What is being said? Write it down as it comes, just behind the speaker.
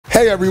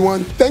Hey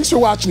everyone, thanks for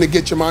watching the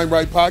Get Your Mind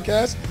Right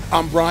podcast.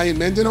 I'm Bryan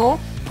Mendenhall,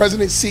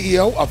 President and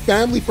CEO of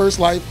Family First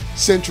Life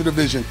Central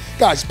Division.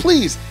 Guys,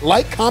 please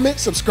like, comment,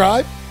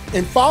 subscribe,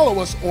 and follow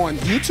us on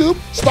YouTube,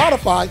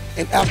 Spotify,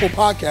 and Apple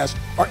Podcasts,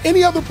 or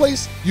any other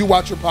place you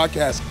watch your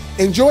podcast.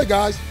 Enjoy,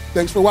 guys.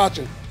 Thanks for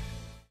watching.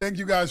 Thank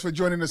you guys for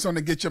joining us on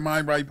the Get Your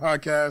Mind Right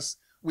podcast.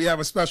 We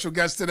have a special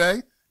guest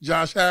today,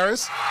 Josh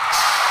Harris.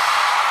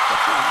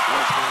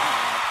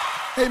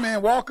 Hey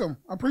man, welcome.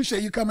 I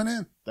appreciate you coming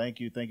in. Thank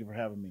you. Thank you for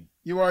having me.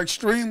 You are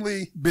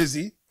extremely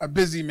busy, a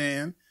busy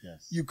man.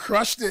 Yes. You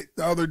crushed it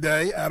the other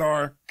day at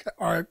our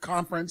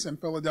conference in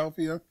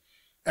Philadelphia.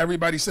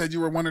 Everybody said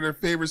you were one of their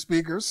favorite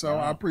speakers, so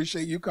Wow. I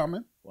appreciate you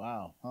coming.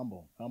 Wow.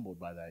 Humbled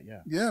by that.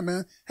 Yeah. Yeah,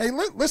 man. Hey,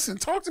 listen,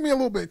 talk to me a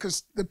little bit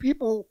because the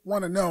people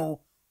want to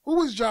know,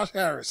 who is Josh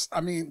Harris?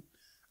 I mean,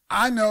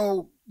 I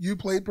know you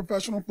played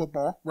professional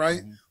football,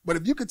 right? Mm-hmm. But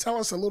if you could tell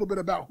us a little bit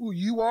about who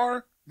you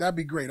are, that'd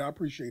be great. I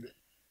appreciate it.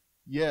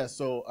 Yeah.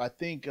 So I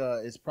think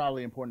it's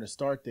probably important to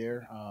start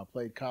there.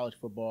 Played college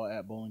football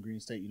at Bowling Green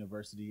State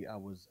University. I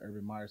was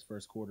Urban Meyer's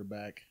first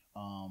quarterback.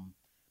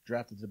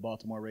 Drafted to the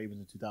Baltimore Ravens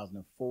in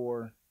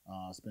 2004.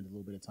 Spent a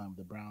little bit of time with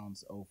the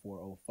Browns,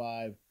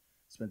 04-05.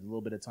 Spent a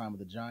little bit of time with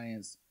the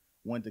Giants.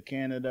 Went to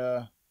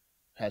Canada.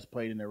 Has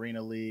played in the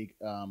Arena League.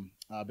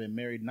 I've been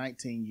married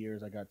 19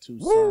 years. I got two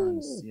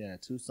sons. Yeah,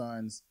 two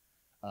sons.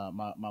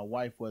 My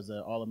wife was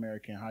an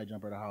All-American high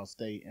jumper at Ohio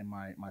State, and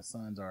my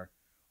sons are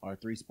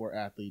three-sport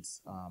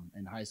athletes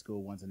in high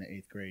school. One's in the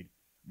 8th grade.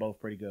 Both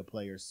pretty good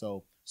players.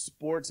 So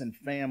sports and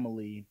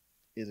family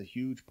is a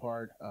huge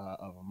part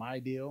of my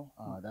deal.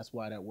 That's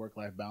why that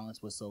work-life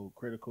balance was so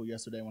critical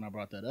yesterday when I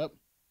brought that up.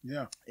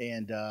 Yeah.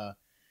 And,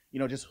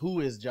 just who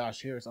is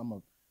Josh Harris? I'm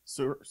a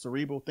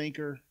cerebral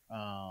thinker,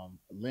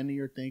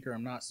 linear thinker.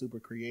 I'm not super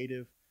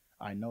creative.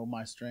 I know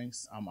my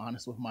strengths. I'm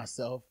honest with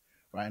myself.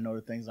 Right? I know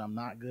the things I'm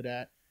not good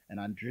at, and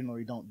I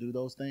generally don't do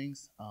those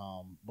things.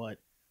 But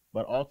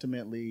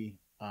ultimately,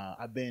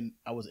 I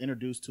was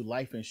introduced to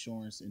life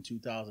insurance in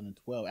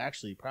 2012.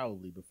 Actually,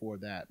 probably before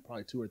that,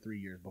 probably 2 or 3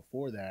 years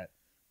before that,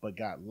 but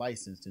got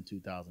licensed in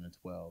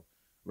 2012.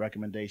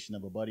 Recommendation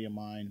of a buddy of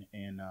mine,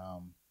 and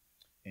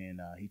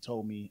he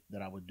told me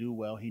that I would do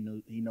well. He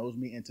knows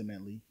me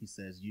intimately. He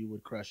says you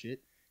would crush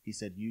it. He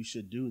said you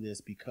should do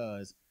this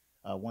because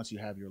once you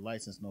have your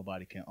license,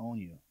 nobody can own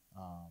you.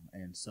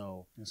 And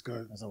so That's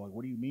good. I was like,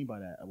 what do you mean by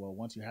that? Well,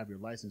 once you have your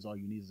license, all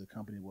you need is a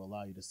company that will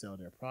allow you to sell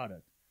their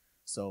product.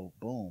 So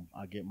boom,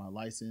 I get my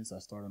license. I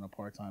start on a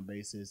part-time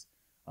basis.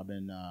 I've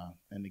been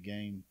in the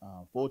game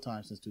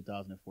full-time since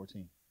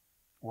 2014.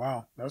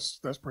 Wow, that's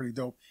pretty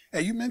dope.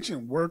 Hey, you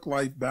mentioned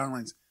work-life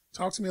balance.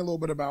 Talk to me a little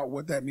bit about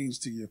what that means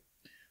to you.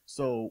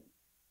 So,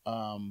 a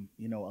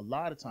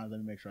lot of times, let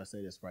me make sure I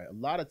say this right. A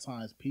lot of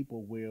times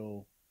people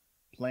will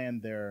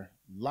plan their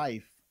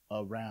life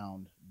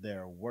around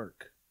their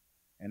work.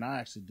 And I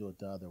actually do it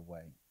the other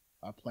way.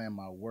 I plan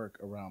my work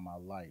around my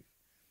life.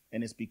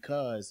 And it's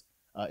because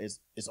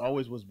it's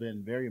always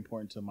been very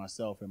important to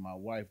myself and my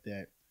wife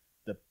that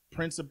the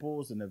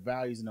principles and the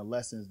values and the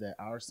lessons that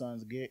our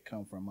sons get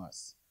come from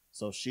us.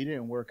 So she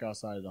didn't work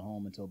outside of the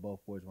home until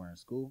both boys were in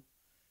school.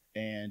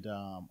 And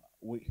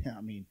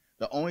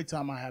the only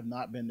time I have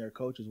not been their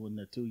coach is when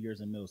they're 2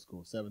 years in middle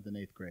school, 7th and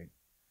 8th grade.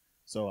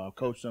 So I've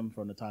coached them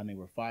from the time they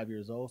were 5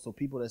 years old. So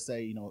people that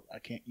say,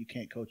 you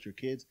can't coach your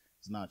kids,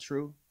 it's not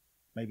true.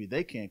 Maybe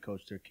they can't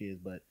coach their kids,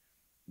 but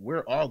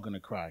we're all going to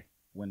cry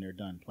when they're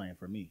done playing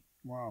for me.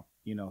 Wow.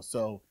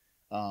 So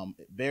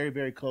very,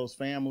 very close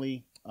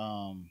family.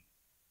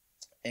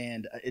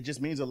 And it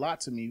just means a lot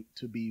to me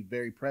to be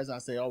very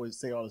present. I always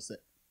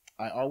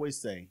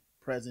say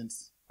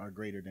presents are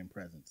greater than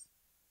presents.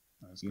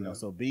 That's good.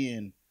 So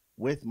being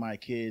with my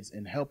kids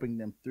and helping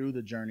them through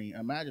the journey.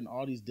 Imagine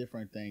all these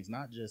different things,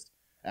 not just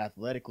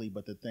athletically,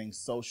 but the things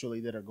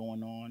socially that are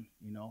going on,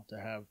 to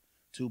have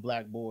 2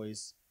 black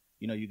boys,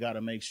 you got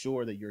to make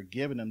sure that you're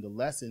giving them the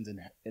lessons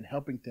and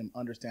helping them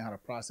understand how to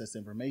process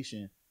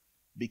information,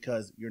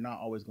 because you're not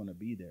always going to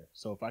be there.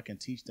 So if I can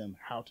teach them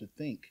how to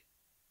think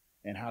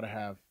and how to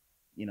have,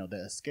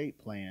 the escape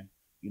plan,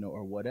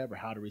 or whatever,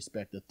 how to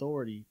respect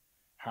authority,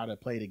 how to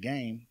play the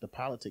game, the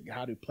politics,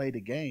 how to play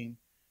the game,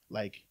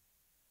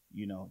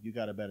 you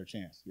got a better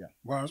chance. Yeah.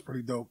 Wow, that's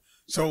pretty dope.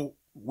 So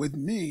with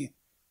me,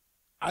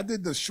 I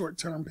did the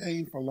short-term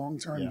pain for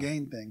long-term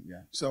gain thing.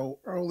 Yeah. So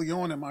early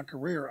on in my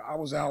career, I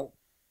was out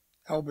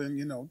helping,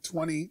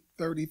 20,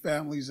 30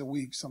 families a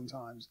week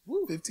sometimes,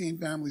 15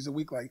 families a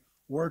week, like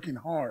working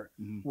hard,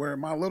 where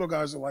my little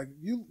guys are like,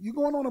 you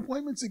going on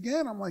appointments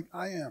again? I'm like,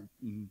 I am.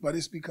 But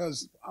it's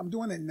because I'm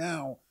doing it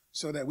now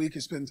so that we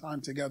can spend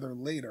time together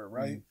later,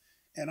 right?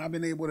 And I've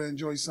been able to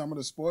enjoy some of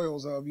the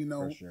spoils of,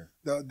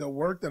 the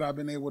work that I've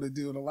been able to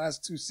do. The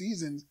last 2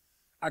 seasons,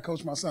 I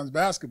coached my son's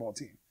basketball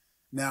team.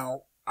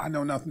 Now, I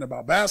know nothing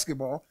about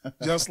basketball,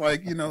 just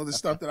like, the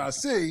stuff that I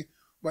see.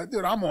 But,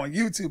 dude, I'm on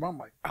YouTube. I'm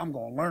like, I'm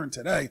going to learn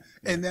today.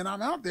 And then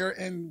I'm out there,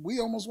 and we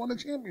almost won the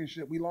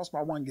championship. We lost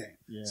by 1 game.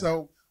 Yeah.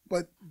 So,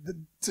 but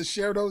to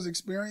share those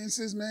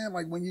experiences, man,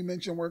 like when you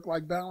mention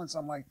work-life balance,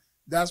 I'm like,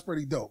 that's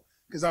pretty dope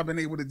because I've been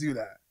able to do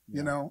that,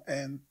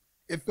 and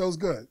it feels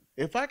good.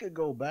 If I could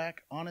go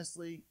back,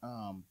 honestly,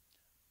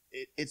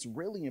 it's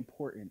really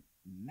important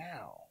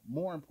now.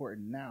 More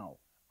important now.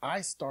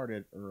 I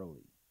started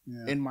early.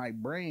 Yeah. In my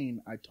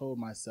brain, I told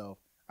myself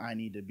I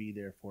need to be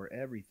there for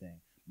everything.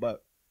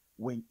 But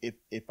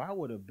if I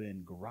would have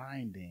been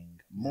grinding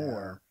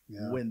more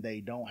when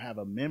they don't have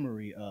a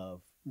memory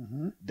of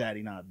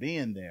daddy not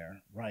being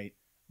there, right,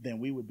 then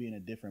we would be in a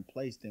different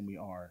place than we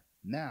are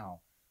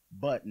now.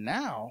 But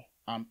now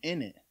I'm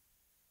in it,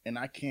 and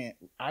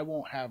I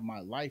won't have my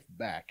life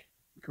back.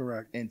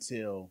 Correct.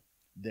 Until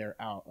they're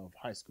out of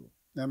high school.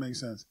 That makes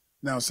sense.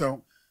 Now,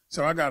 so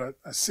I got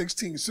a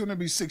 16, soon to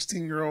be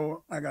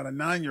 16-year-old. I got a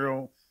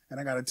 9-year-old, and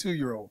I got a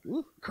 2-year-old.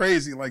 Ooh.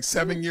 Crazy, like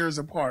 7 years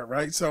apart,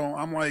 right? So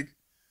I'm like,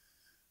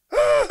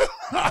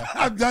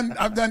 I've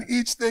done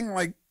each thing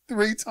like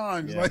 3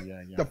 times,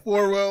 the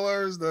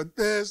 4-wheelers, the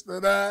this, the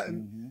that,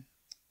 and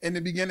in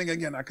the beginning,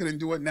 again, I couldn't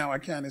do it. Now I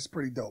can. It's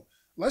pretty dope.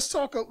 Let's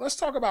talk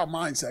about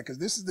mindset, because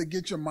this is the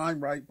Get Your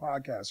Mind Right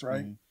podcast,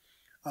 right?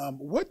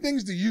 What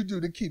things do you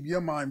do to keep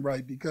your mind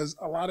right? Because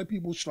a lot of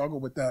people struggle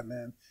with that,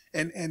 man.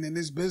 And in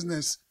this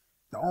business,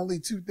 the only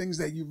 2 things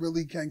that you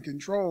really can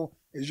control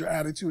is your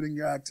attitude and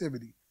your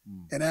activity.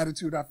 And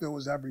attitude, I feel,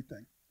 is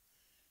everything.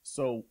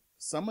 So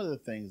some of the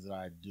things that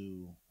I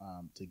do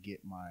to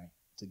get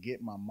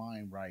my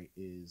mind right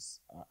is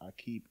I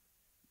keep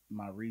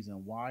my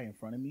reason why in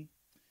front of me.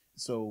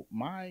 So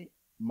my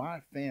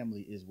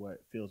family is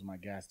what fills my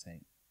gas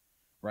tank,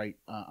 right?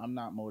 I'm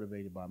not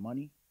motivated by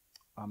money.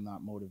 I'm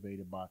not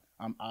motivated by.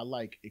 I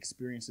like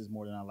experiences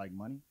more than I like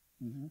money.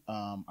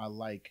 I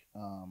like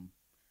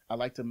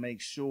to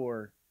make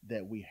sure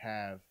that we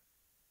have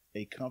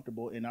a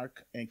comfortable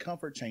and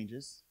comfort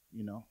changes.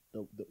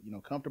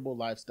 The comfortable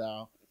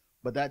lifestyle,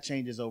 but that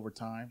changes over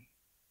time.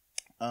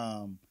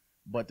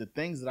 But the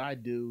things that I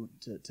do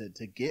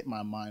to get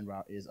my mind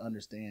right is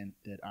understand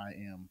that I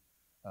am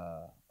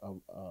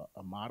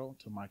a model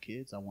to my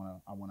kids. I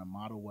want to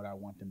model what I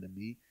want them to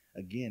be.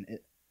 Again,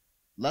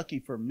 lucky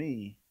for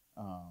me.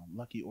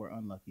 Lucky or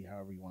unlucky,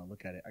 however you want to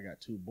look at it, I got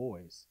 2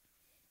 boys.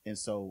 And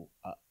so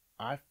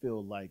I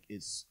feel like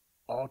it's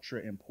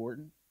ultra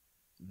important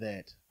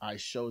that I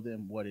show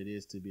them what it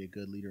is to be a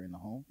good leader in the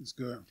home. It's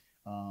good.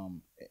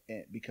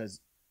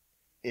 Because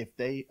if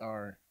they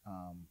are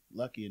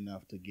lucky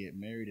enough to get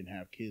married and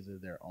have kids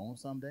of their own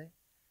someday,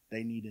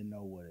 they need to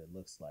know what it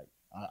looks like.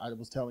 I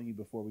was telling you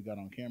before we got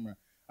on camera,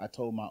 I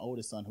told my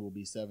oldest son, who will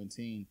be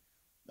 17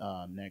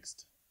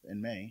 next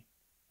in May,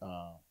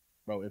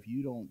 bro, if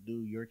you don't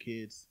do your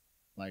kids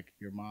like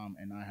your mom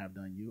and I have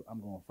done you,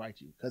 I'm going to fight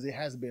you. Because it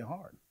has been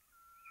hard.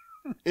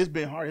 It's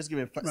been hard. It's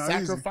given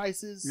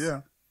sacrifices. Easy.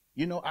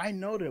 Yeah. I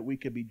know that we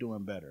could be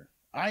doing better.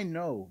 I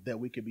know that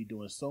we could be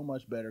doing so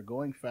much better,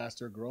 going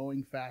faster,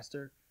 growing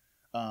faster.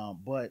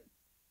 But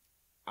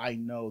I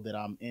know that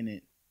I'm in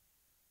it.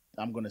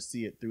 I'm going to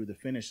see it through the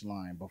finish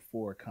line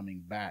before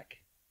coming back.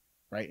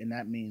 Right. And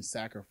that means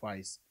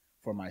sacrifice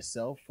for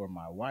myself, for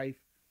my wife,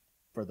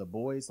 for the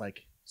boys.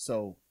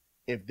 So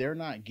if they're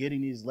not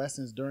getting these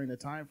lessons during the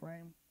time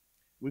frame,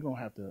 we're gonna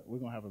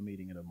have a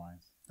meeting of the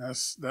minds.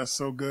 That's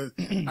so good.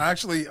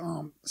 Actually,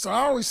 so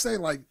I always say,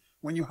 like,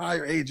 when you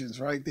hire agents,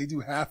 right, they do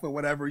half of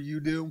whatever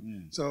you do.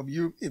 So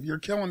if you're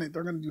killing it,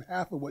 they're gonna do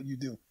half of what you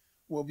do.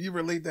 Well, if you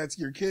relate that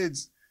to your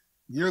kids,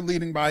 you're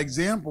leading by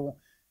example.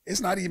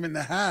 It's not even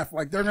the half.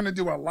 Like, they're gonna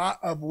do a lot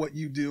of what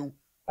you do,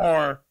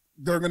 or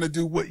they're gonna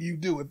do what you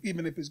do,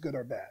 even if it's good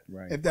or bad.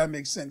 Right. If that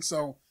makes sense.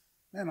 So,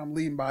 man, I'm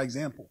leading by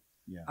example.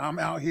 Yeah. I'm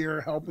out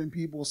here helping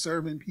people,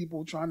 serving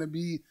people, trying to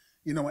be,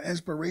 an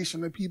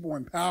inspiration to people,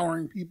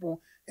 empowering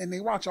people, and they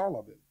watch all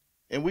of it.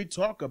 And we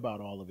talk about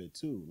all of it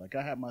too. Like,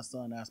 I had my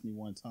son ask me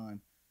one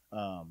time,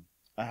 I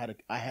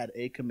had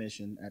a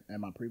commission at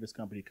my previous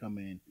company come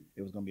in.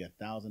 It was going to be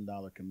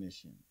 $1,000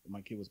 commission.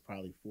 My kid was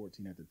probably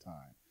 14 at the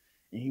time.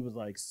 And he was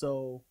like,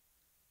 so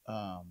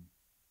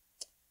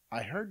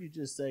I heard you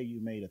just say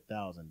you made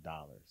 $1,000.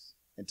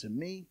 And to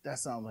me, that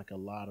sounds like a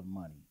lot of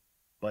money.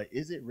 But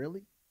is it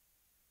really?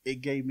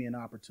 It gave me an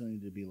opportunity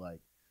to be like,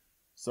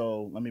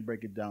 so let me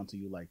break it down to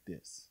you like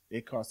this.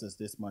 It costs us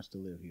this much to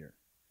live here.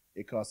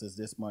 It costs us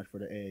this much for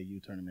the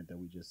AAU tournament that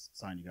we just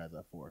signed you guys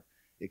up for.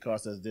 It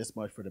costs us this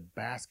much for the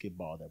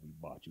basketball that we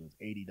bought you. It's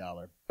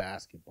 $80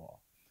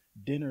 basketball.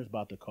 Dinner's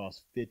about to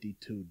cost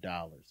 $52.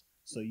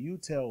 So you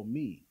tell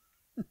me,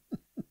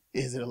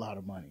 is it a lot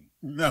of money?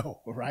 No.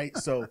 Right?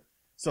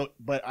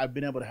 But I've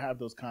been able to have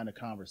those kind of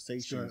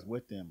conversations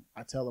with him.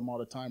 I tell him all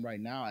the time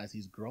right now, as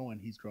he's grown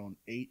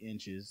 8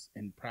 inches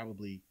and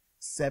probably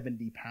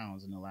 70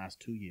 pounds in the last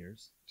 2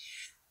 years.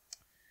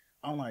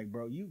 I'm like,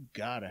 bro, you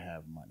gotta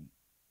have money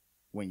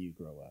when you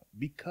grow up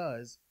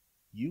because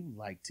you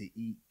like to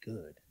eat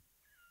good.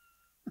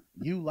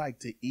 You like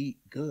to eat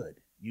good.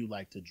 You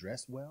like to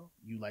dress well.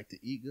 You like to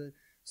eat good.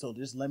 So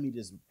let me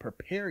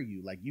prepare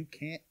you. Like, you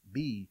can't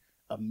be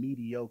a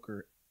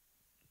mediocre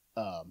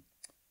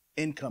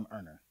income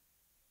earner.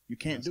 You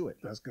can't do it.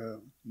 That's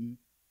good.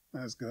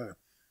 That's good.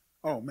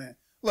 Oh, man.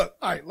 Look,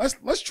 all right,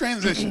 let's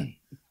transition.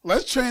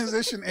 Let's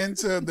transition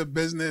into the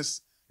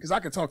business, because I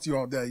could talk to you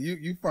all day.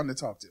 You fun to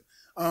talk to.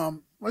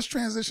 Let's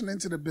transition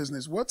into the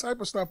business. What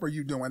type of stuff are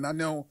you doing? I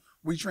know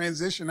we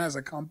transition as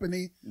a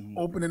company,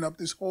 opening up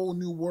this whole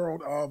new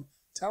world of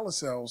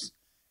telesales,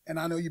 and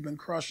I know you've been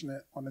crushing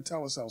it on the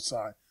telesales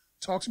side.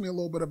 Talk to me a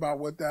little bit about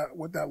what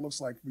that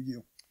looks like for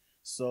you.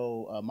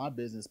 So my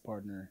business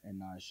partner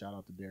and I, shout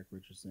out to Derek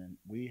Richardson,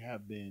 we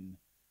have been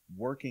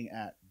working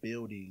at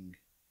building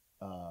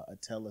a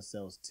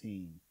telesales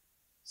team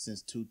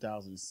since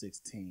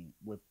 2016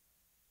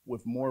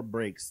 with more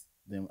breaks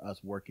than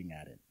us working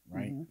at it,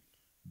 right?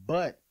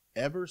 But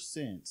ever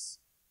since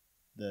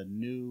the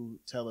new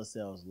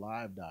telesales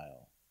live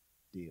dial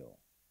deal,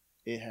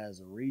 it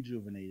has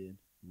rejuvenated,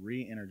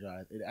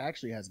 re-energized. It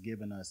actually has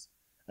given us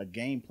a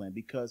game plan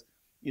because,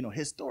 you know,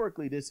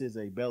 historically this is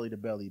a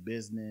belly-to-belly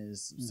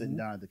business, sitting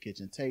down at the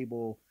kitchen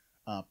table.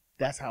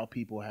 That's how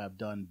people have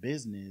done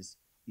business,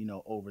 you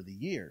know, over the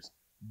years.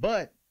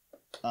 But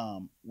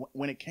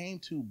when it came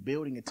to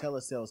building a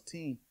telesales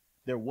team,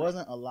 there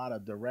wasn't a lot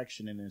of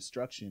direction and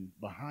instruction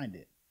behind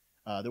it.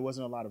 There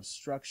wasn't a lot of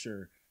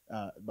structure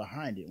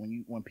behind it.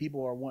 When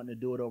people are wanting to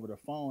do it over the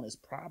phone, it's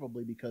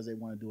probably because they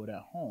want to do it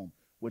at home,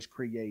 which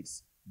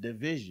creates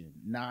division,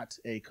 not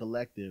a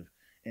collective.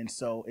 And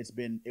so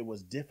it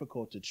was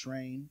difficult to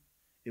train.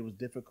 It was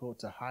difficult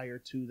to hire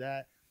to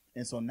that.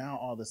 And so now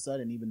all of a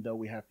sudden, even though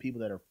we have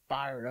people that are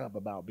fired up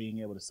about being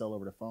able to sell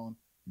over the phone,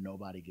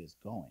 nobody gets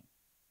going,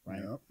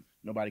 right? Yep.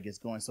 Nobody gets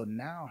going. So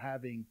now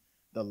having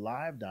the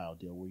live dial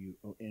deal where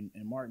and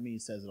Mark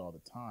Mead says it all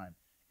the time,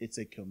 it's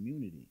a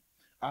community.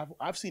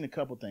 I've seen a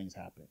couple things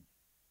happen.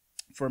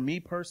 For me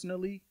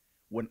personally,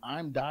 when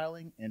I'm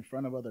dialing in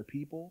front of other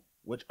people,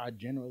 which I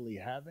generally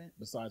haven't,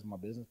 besides my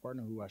business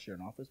partner who I share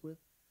an office with,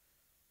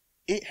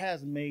 it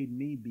has made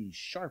me be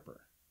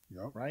sharper,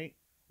 right?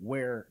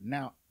 Where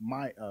now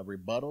my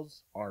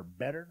rebuttals are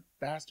better,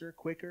 faster,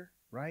 quicker,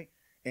 right?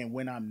 And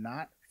when I'm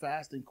not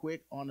fast and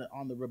quick on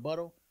the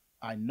rebuttal,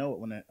 I know it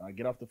when I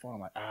get off the phone.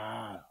 I'm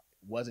like,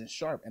 wasn't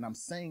sharp. And I'm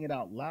saying it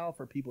out loud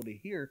for people to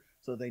hear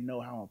so they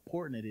know how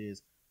important it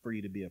is for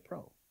you to be a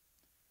pro,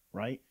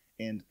 right?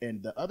 And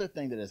the other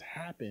thing that has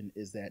happened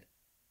is that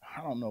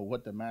I don't know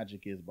what the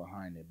magic is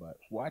behind it, but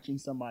watching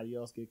somebody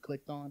else get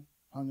clicked on,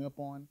 hung up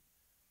on,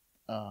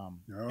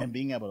 and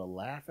being able to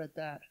laugh at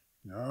that,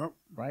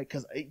 right?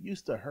 Because it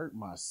used to hurt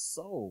my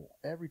soul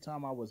every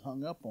time I was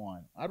hung up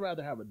on. I'd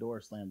rather have a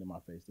door slammed in my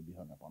face than be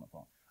hung up on the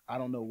phone. I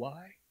don't know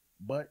why,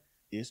 but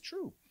it's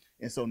true.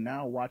 And so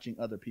now watching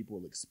other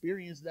people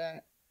experience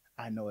that,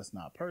 I know it's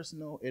not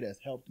personal. It has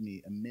helped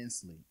me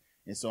immensely.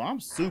 And so I'm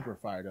super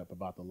fired up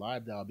about the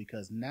live dial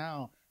because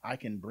now I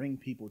can bring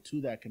people to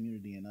that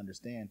community and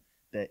understand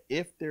that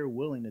if they're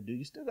willing to do,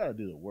 you still got to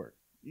do the work.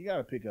 You got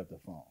to pick up the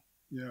phone.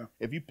 Yeah.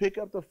 If you pick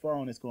up the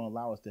phone, it's going to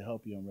allow us to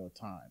help you in real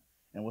time.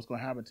 And what's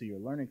going to happen to your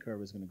learning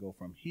curve is going to go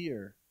from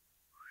here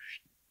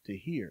to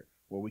here,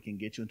 where we can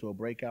get you into a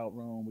breakout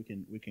room.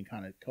 We can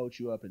kind of coach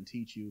you up and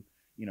teach you,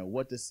 you know,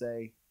 what to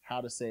say,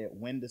 how to say it,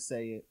 when to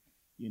say it,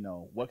 you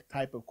know, what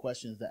type of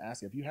questions to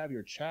ask. If you have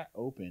your chat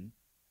open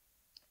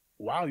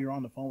while you're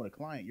on the phone with a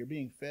client, you're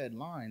being fed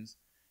lines.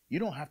 You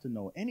don't have to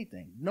know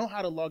anything. Know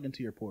how to log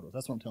into your portals.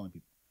 That's what I'm telling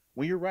people.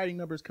 When your writing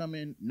numbers come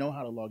in, know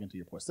how to log into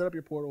your portal. Set up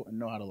your portal and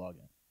know how to log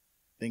in.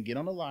 Then get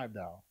on the live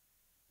dial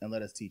and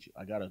let us teach you.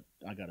 I got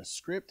a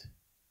script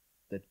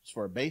that's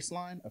for a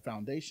baseline, a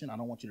foundation. I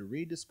don't want you to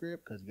read the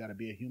script because you got to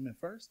be a human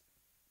first.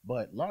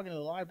 But log into the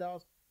live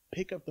dials,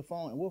 pick up the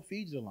phone, and we'll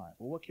feed you the line.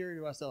 Well, what carrier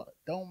do I sell?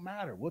 Don't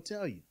matter. We'll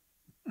tell you.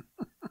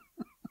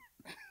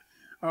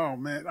 Oh,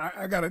 man,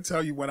 I got to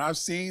tell you, what I've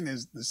seen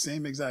is the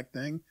same exact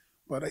thing.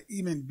 But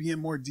even being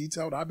more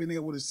detailed, I've been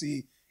able to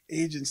see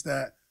agents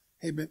that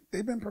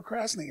they've been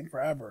procrastinating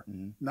forever,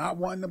 not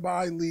wanting to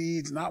buy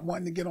leads, not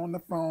wanting to get on the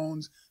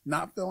phones,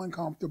 not feeling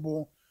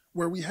comfortable,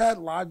 where we had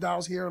live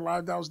dials here,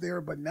 live dials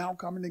there, but now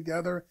coming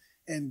together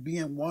and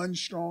being one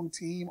strong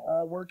team,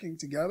 all working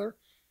together,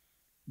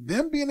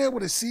 them being able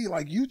to see,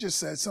 like you just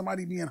said,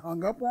 somebody being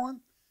hung up on,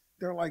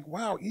 they're like,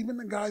 wow, even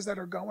the guys that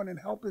are going and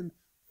helping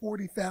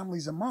 40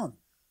 families a month,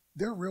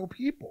 they're real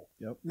people.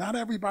 Yep. Not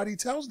everybody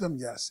tells them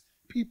yes.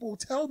 People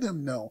tell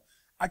them no.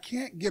 I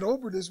can't get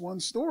over this one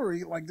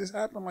story. Like, this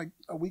happened like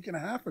a week and a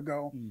half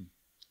ago.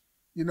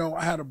 You know,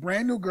 I had a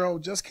brand new girl,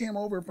 just came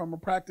over from a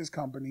practice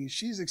company.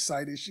 She's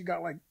excited. She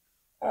got like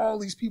all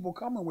these people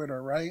coming with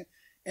her, right?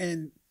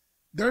 And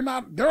they're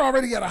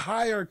already at a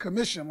higher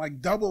commission,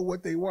 like double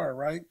what they were,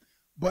 right?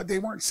 But they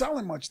weren't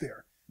selling much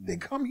there. They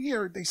come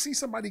here, they see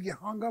somebody get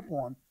hung up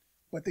on,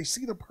 but they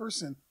see the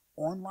person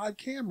on live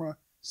camera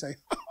say,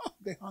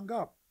 they hung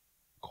up,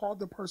 called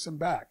the person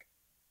back.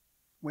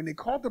 When they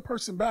called the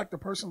person back, the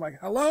person like,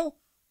 hello,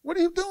 what are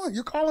you doing?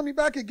 You're calling me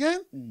back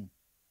again?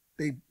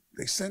 They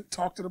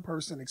talk to the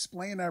person,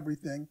 explain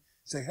everything,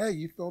 say, hey,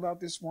 you filled out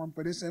this form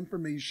for this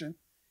information,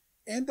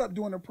 end up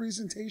doing a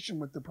presentation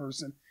with the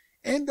person,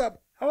 end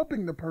up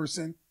helping the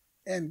person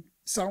and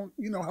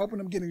helping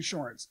them get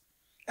insurance.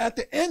 At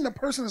the end, the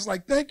person is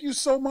like, thank you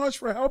so much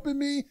for helping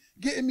me,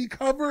 getting me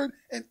covered.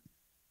 And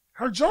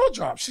her jaw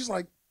drops. She's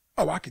like,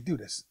 oh, I could do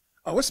this.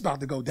 Oh, it's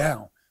about to go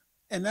down.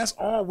 And that's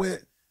all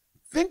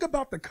think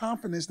about the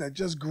confidence that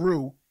just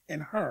grew in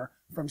her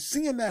from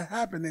seeing that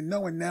happen and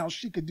knowing now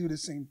she could do the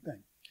same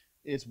thing?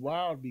 It's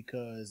wild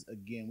because,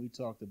 again, we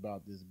talked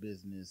about this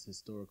business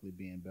historically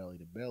being belly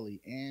to belly,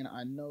 and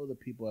I know that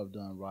people have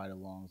done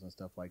ride-alongs and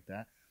stuff like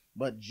that,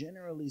 but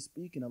generally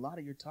speaking, a lot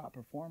of your top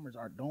performers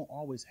don't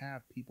always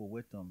have people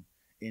with them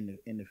in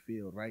the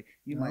field, right?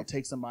 You might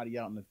take somebody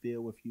out in the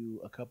field with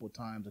you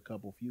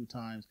a few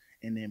times,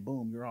 and then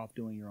boom, you're off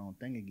doing your own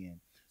thing again.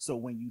 So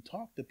when you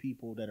talk to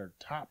people that are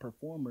top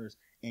performers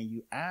and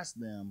you ask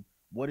them,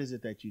 what is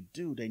it that you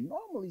do? They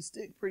normally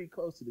stick pretty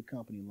close to the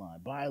company line,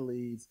 buy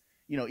leads,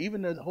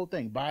 even the whole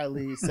thing, buy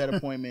leads, set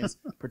appointments,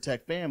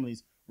 protect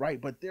families,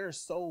 right? But there's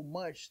so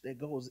much that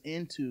goes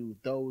into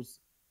those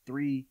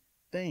three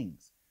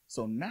things.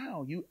 So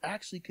now you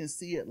actually can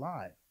see it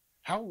live.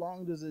 How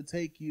long does it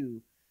take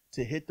you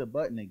to hit the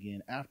button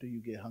again after you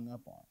get hung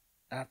up on,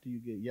 after you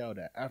get yelled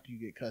at, after you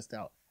get cussed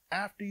out,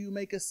 after you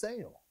make a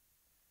sale?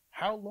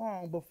 How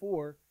long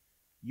before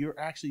you're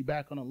actually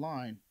back on the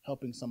line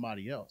helping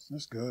somebody else?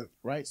 That's good.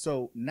 Right?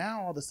 So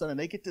now all of a sudden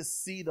they get to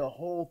see the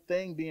whole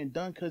thing being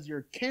done because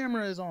your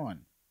camera is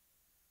on.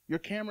 Your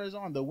camera is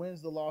on. The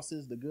wins, the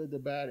losses, the good, the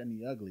bad, and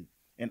the ugly.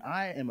 And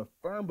I am a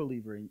firm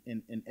believer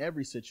in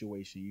every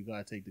situation, you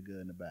got to take the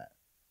good and the bad.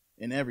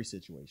 In every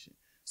situation.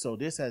 So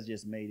this has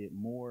just made it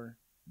more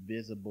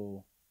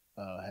visible,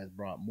 has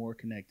brought more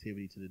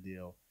connectivity to the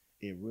deal.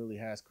 It really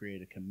has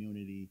created a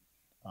community.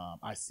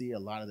 I see a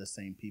lot of the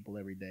same people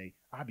every day.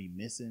 I be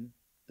missing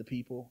the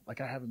people.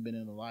 Like, I haven't been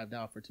in the live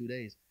dial for 2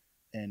 days,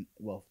 and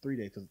 3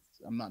 days, because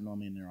I'm not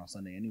normally in there on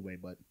Sunday anyway.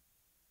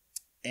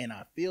 And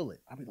I feel it.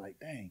 I be like,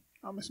 dang,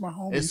 I miss my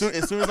homies.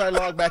 As soon as I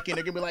log back in,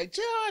 they're gonna be like,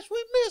 Josh,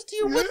 we missed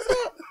you. What's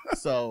up?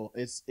 So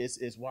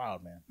it's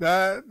wild,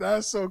 man.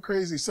 That's so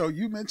crazy. So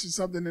you mentioned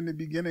something in the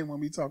beginning when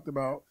we talked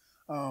about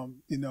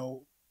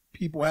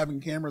people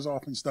having cameras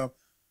off and stuff.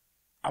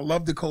 I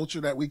love the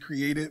culture that we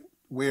created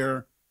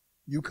where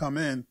you come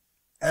in,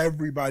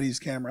 everybody's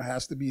camera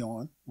has to be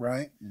on,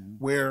 right? Mm-hmm.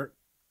 Where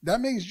that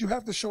means you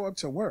have to show up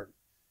to work.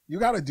 You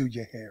got to do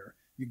your hair.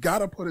 You got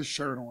to put a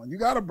shirt on. You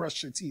got to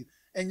brush your teeth.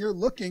 And you're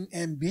looking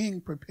and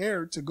being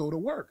prepared to go to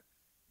work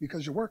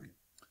because you're working.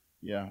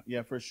 Yeah,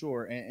 for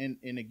sure. And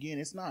again,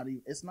 it's not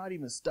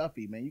even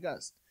stuffy, man.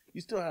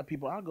 You still have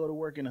people. I'll go to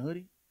work in a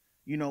hoodie,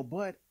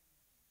 but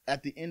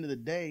at the end of the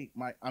day,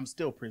 I'm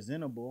still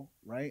presentable,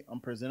 right? I'm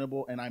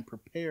presentable and I'm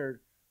prepared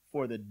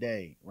for the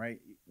day, right?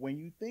 When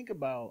you think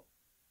about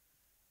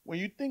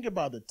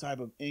the type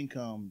of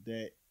income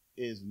that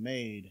is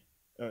made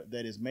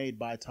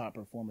by top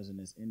performers in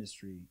this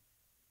industry,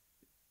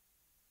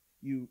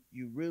 you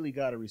really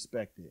got to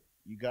respect it.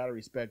 You got to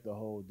respect the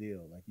whole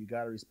deal. Like, you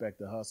got to respect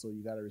the hustle.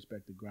 You got to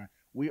respect the grind.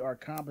 We are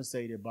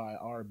compensated by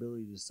our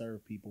ability to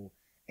serve people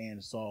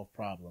and solve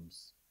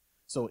problems.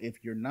 So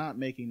if you're not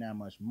making that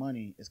much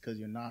money, it's because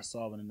you're not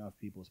solving enough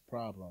people's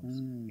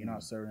problems. You're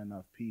not serving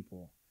enough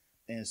people.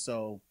 And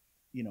so,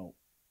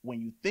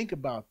 when you think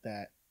about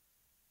that,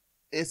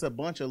 it's a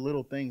bunch of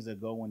little things that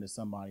go into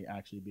somebody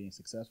actually being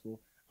successful.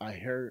 I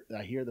hear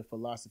the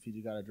philosophy,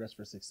 you got to dress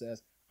for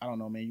success. I don't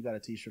know, man. You got a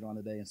T-shirt on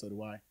today, and so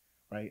do I.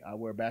 Right? I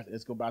wear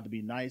it's about to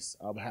be nice.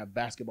 I'll have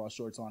basketball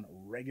shorts on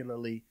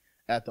regularly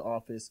at the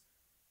office.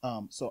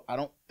 So I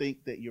don't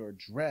think that your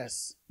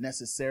dress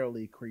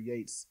necessarily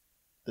creates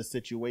the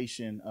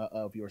situation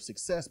of your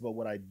success. But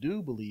what I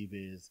do believe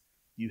is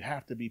you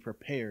have to be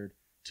prepared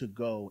to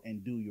go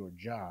and do your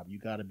job. You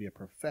got to be a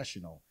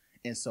professional.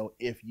 And so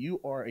if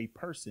you are a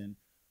person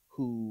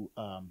who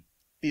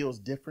feels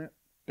different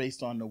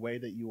based on the way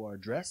that you are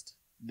dressed,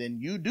 then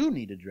you do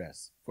need to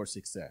dress for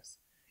success.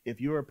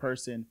 If you're a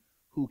person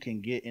who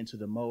can get into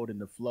the mode and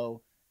the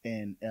flow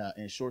and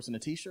shorts and a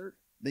T-shirt,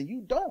 then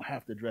you don't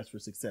have to dress for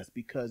success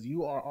because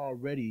you've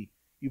already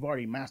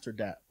mastered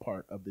that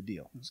part of the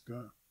deal. That's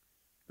good.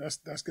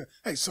 That's good.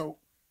 Hey, so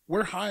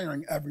we're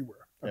hiring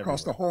everywhere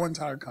across the whole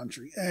entire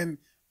country, and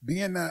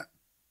being that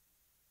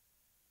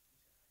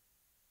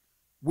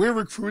we're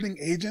recruiting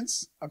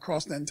agents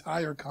across the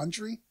entire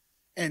country,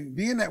 and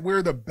being that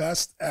we're the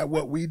best at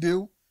what we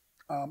do,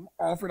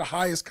 offer the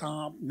highest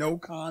comp, no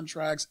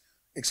contracts,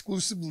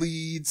 exclusive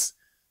leads,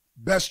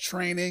 best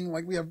training.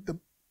 Like,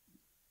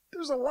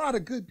 there's a lot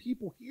of good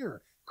people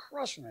here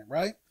crushing it,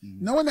 right?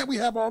 Mm-hmm. Knowing that we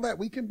have all that,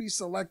 we can be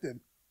selective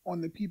on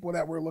the people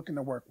that we're looking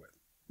to work with.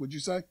 Would you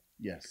say?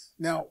 Yes.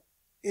 Now,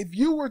 if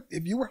you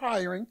were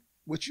hiring,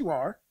 which you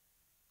are,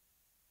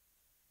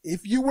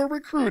 if you were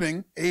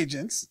recruiting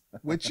agents,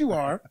 which you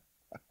are,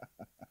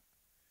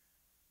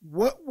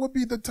 what would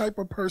be the type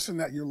of person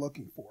that you're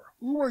looking for?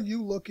 Who are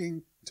you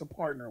looking to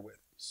partner with?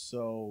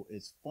 So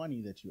it's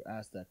funny that you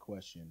asked that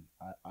question.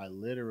 I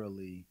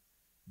literally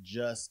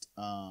just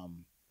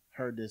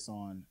heard this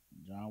on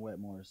John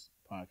Wetmore's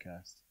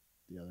podcast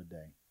the other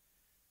day.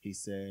 He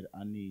said,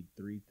 I need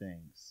 3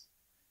 things.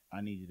 I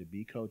need you to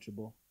be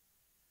coachable.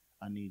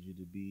 I need you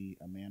to be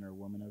a man or a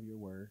woman of your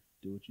word.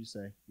 Do what you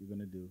say you're going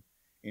to do.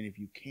 And if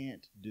you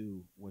can't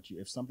do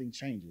if something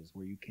changes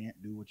where you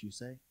can't do what you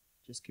say,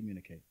 just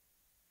communicate.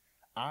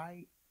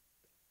 I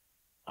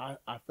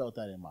felt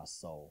that in my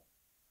soul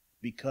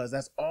because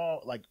that's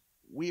all, like,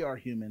 we are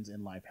humans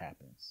and life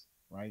happens.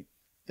 right?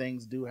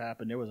 Things do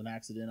happen. There was an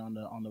accident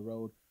on the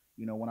road,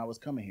 you know, when I was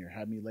coming here,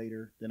 had me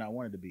later than I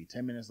wanted to be,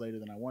 10 minutes later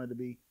than I wanted to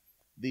be.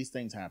 These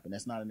things happen.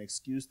 That's not an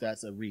excuse.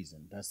 That's a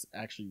reason. That's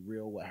actually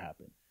real what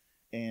happened.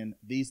 And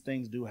these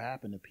things do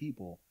happen to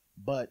people.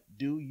 But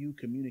do you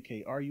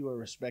communicate? Are you a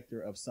respecter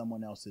of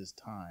someone else's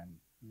time?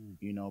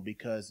 You know,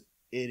 because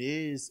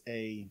it's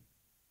a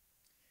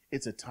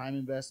time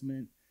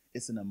investment.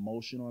 It's an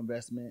emotional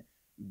investment.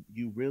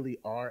 You really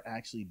are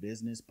actually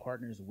business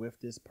partners with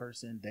this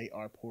person. They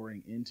are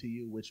pouring into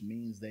you, which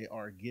means they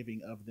are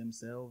giving of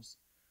themselves,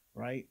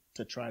 right?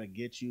 To try to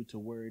get you to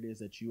where it is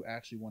that you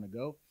actually want to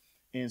go.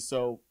 And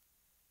so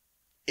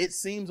it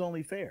seems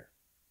only fair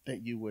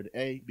that you would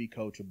A, be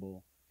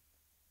coachable,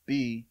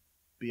 B,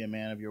 be a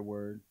man of your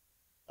word,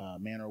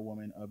 man or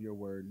woman of your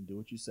word, and do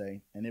what you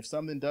say. And if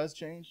something does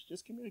change,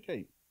 just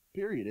communicate,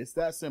 period. It's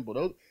that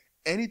simple.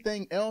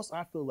 Anything else,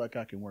 I feel like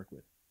I can work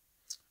with.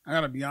 I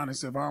got to be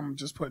honest, if I'm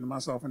just putting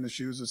myself in the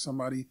shoes of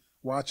somebody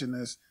watching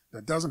this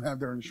that doesn't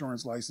have their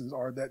insurance license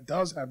or that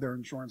does have their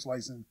insurance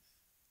license,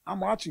 I'm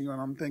watching you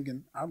and I'm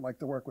thinking, I'd like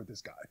to work with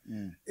this guy.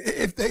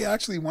 If they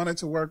actually wanted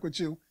to work with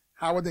you,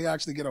 how would they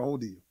actually get a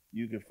hold of you?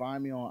 You can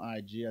find me on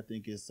IG. I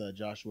think it's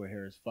Joshua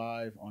Harris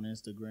 5 on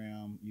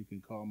Instagram. You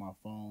can call my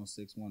phone,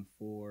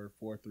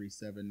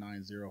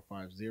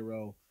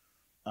 614-437-9050.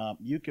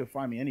 You can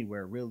find me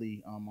anywhere,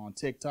 really. I'm on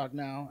TikTok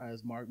now,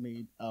 as Mark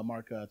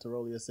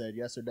Tarolia said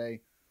yesterday.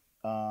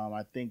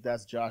 I think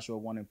that's Joshua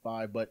 1 and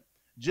 5. But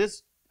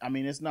just, I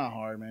mean, it's not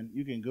hard, man.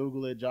 You can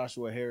Google it,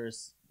 Joshua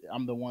Harris.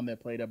 I'm the one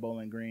that played at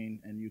Bowling Green,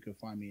 and you can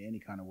find me any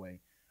kind of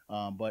way.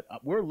 But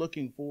we're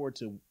looking forward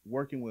to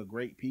working with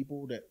great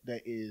people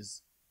that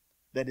is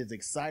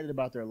excited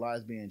about their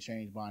lives being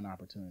changed by an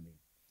opportunity.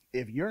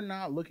 If you're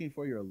not looking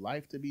for your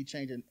life to be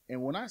changed,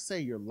 and when I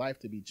say your life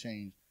to be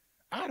changed,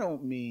 I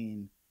don't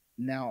mean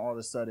now all of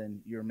a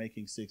sudden you're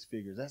making six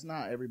figures. That's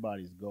not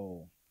everybody's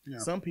goal. Yeah.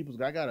 Some people's,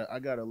 I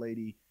got a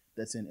lady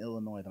that's in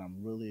Illinois that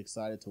I'm really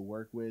excited to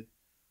work with,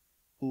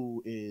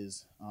 who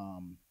is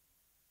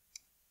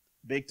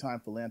big time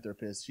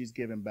philanthropist. She's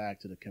giving back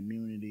to the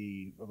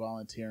community,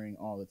 volunteering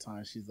all the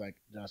time. She's like,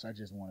 Josh, I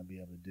just want to be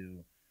able to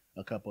do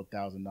a couple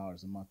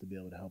 $1,000s a month to be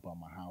able to help out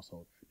my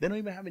household. They don't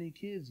even have any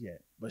kids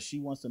yet, but she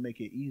wants to make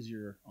it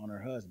easier on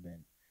her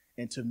husband.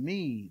 And to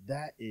me,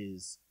 that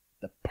is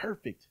the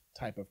perfect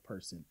type of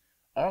person.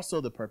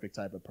 Also, the perfect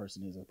type of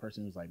person is a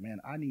person who's like, man,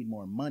 I need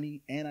more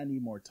money and I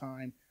need more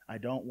time. I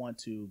don't want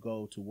to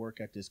go to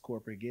work at this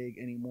corporate gig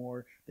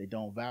anymore. They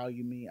don't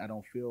value me. I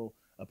don't feel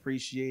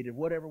appreciated,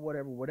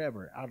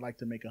 whatever. I'd like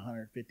to make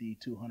 $150,000,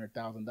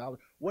 $200,000,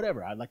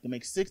 whatever. I'd like to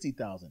make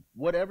 $60,000,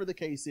 whatever the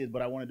case is,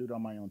 but I want to do it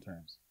on my own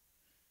terms.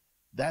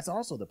 That's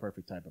also the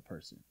perfect type of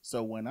person.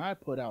 So when I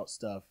put out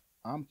stuff,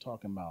 I'm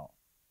talking about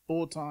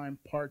full-time,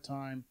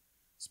 part-time,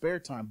 spare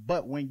time.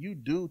 But when you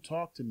do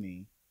talk to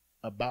me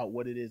about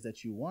what it is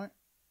that you want,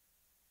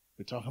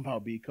 we're talking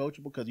about be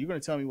coachable, because you're going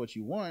to tell me what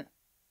you want.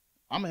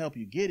 I'm going to help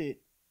you get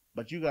it,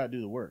 but you got to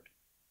do the work,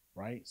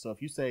 right? So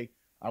if you say,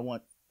 I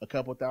want a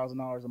couple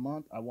 $1,000s a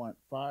month, I want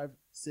 5,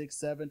 6,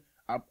 7,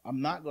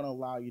 I'm not going to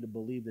allow you to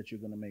believe that you're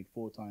going to make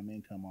full-time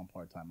income on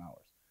part-time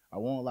hours. I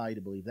won't allow you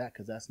to believe that,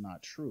 because that's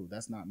not true.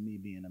 That's not me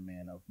being a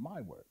man of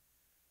my word,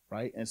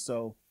 right? And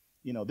so,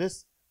 you know,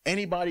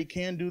 anybody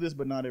can do this,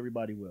 but not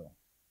everybody will.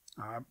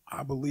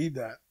 I believe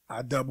that.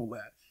 I double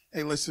that.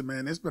 Hey, listen,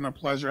 man, it's been a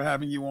pleasure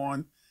having you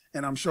on,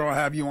 and I'm sure I'll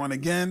have you on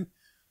again.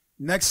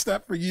 Next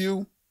step for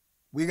you,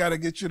 we got to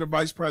get you to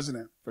vice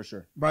president. For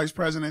sure. Vice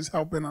president's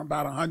helping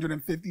about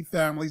 150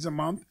 families a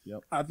month.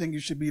 Yep. I think you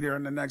should be there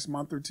in the next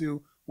month or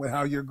two with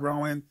how you're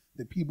growing,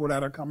 the people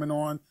that are coming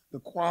on, the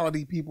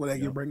quality people that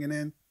you're bringing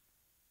in.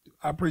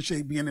 I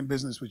appreciate being in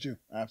business with you.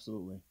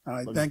 Absolutely. All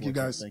right. Thank you,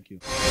 guys. Thank you.